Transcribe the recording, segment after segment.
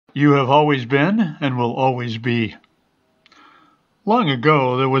You have always been and will always be. Long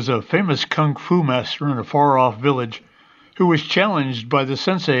ago, there was a famous kung fu master in a far-off village who was challenged by the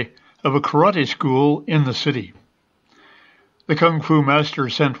sensei of a karate school in the city. The kung fu master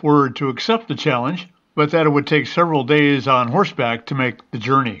sent word to accept the challenge, but that it would take several days on horseback to make the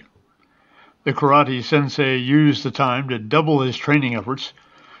journey. The karate sensei used the time to double his training efforts,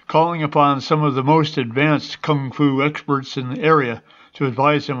 calling upon some of the most advanced kung fu experts in the area to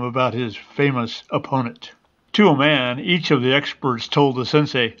advise him about his famous opponent. To a man, each of the experts told the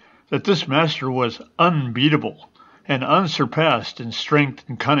sensei that this master was unbeatable and unsurpassed in strength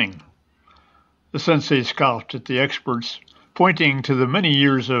and cunning. The sensei scoffed at the experts, pointing to the many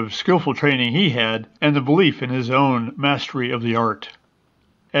years of skillful training he had and the belief in his own mastery of the art.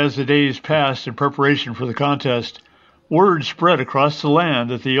 As the days passed in preparation for the contest, word spread across the land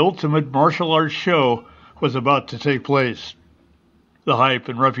that the ultimate martial arts show was about to take place. The hype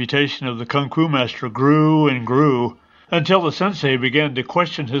and reputation of the kung fu master grew and grew until the sensei began to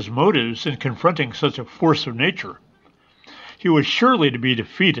question his motives in confronting such a force of nature. He was surely to be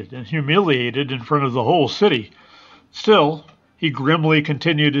defeated and humiliated in front of the whole city. Still, he grimly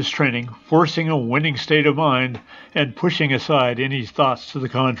continued his training, forcing a winning state of mind and pushing aside any thoughts to the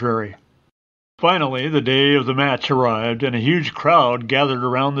contrary. Finally, the day of the match arrived, and a huge crowd gathered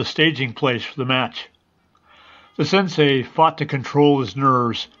around the staging place for the match. The sensei fought to control his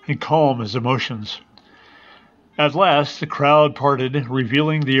nerves and calm his emotions. At last, the crowd parted,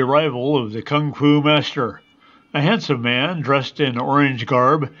 revealing the arrival of the kung fu master, a handsome man dressed in orange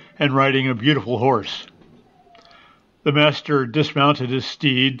garb and riding a beautiful horse. The master dismounted his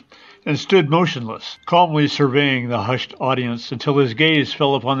steed and stood motionless, calmly surveying the hushed audience until his gaze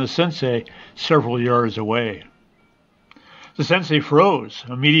fell upon the sensei several yards away. The sensei froze,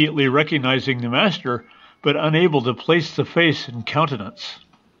 immediately recognizing the master, but unable to place the face and countenance.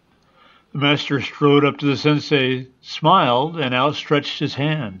 The master strode up to the sensei, smiled, and outstretched his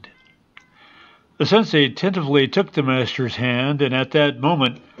hand. The sensei tentatively took the master's hand, and at that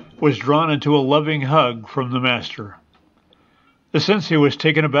moment was drawn into a loving hug from the master. The sensei was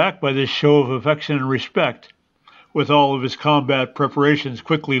taken aback by this show of affection and respect, with all of his combat preparations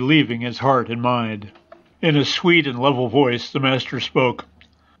quickly leaving his heart and mind. In a sweet and level voice, the master spoke.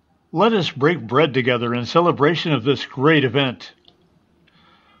 "Let us break bread together in celebration of this great event."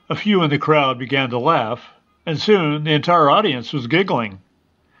 A few in the crowd began to laugh, and soon the entire audience was giggling.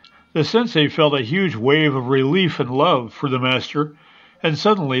 The sensei felt a huge wave of relief and love for the master, and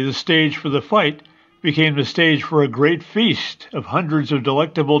suddenly the stage for the fight became the stage for a great feast of hundreds of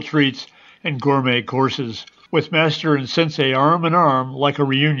delectable treats and gourmet courses, with master and sensei arm in arm like a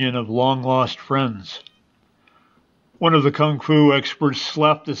reunion of long-lost friends. One of the kung fu experts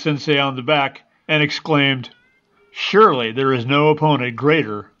slapped the sensei on the back and exclaimed, "Surely there is no opponent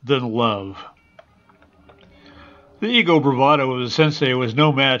greater than love." The ego bravado of the sensei was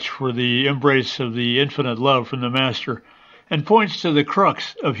no match for the embrace of the infinite love from the master, and points to the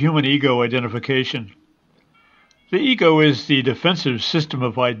crux of human ego identification. The ego is the defensive system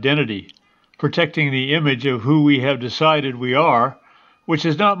of identity, protecting the image of who we have decided we are, which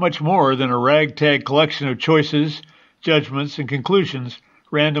is not much more than a ragtag collection of choices, judgments, and conclusions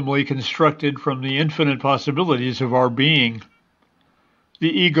randomly constructed from the infinite possibilities of our being.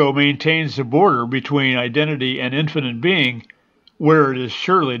 The ego maintains the border between identity and infinite being, where it is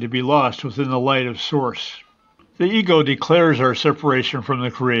surely to be lost within the light of Source. The ego declares our separation from the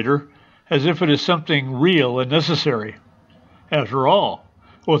Creator as if it is something real and necessary. After all,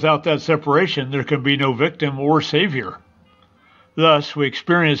 without that separation there can be no victim or savior. Thus, we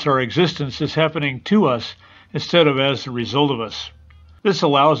experience our existence as happening to us instead of as the result of us. This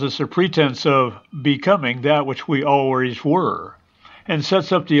allows us a pretense of becoming that which we always were, and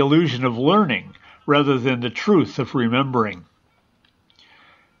sets up the illusion of learning rather than the truth of remembering.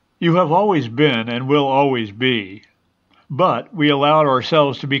 You have always been and will always be, but we allowed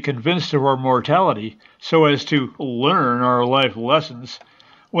ourselves to be convinced of our mortality so as to learn our life lessons,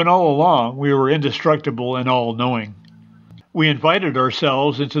 when all along we were indestructible and all-knowing. We invited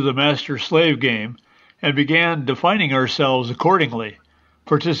ourselves into the master-slave game and began defining ourselves accordingly,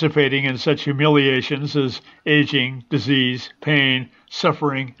 participating in such humiliations as aging, disease, pain,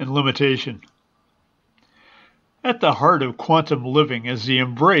 suffering, and limitation. At the heart of quantum living is the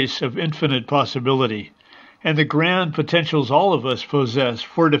embrace of infinite possibility, and the grand potentials all of us possess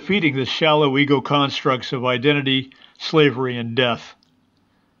for defeating the shallow ego constructs of identity, slavery, and death.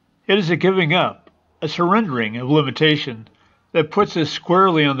 It is a giving up, a surrendering of limitation that puts us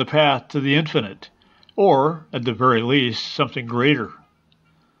squarely on the path to the infinite, or, at the very least, something greater.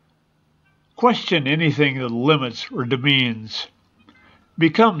 Question anything that limits or demeans.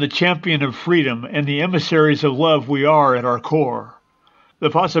 become the champion of freedom and the emissaries of love we are at our core.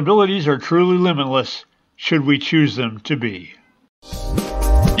 The possibilities are truly limitless, should we choose them to be.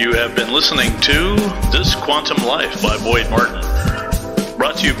 You have been listening to This Quantum Life by Boyd Martin.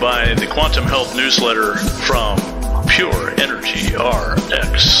 Brought to you by the Quantum Health Newsletter from Pure Energy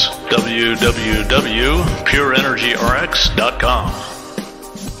RX. www.pureenergyrx.com.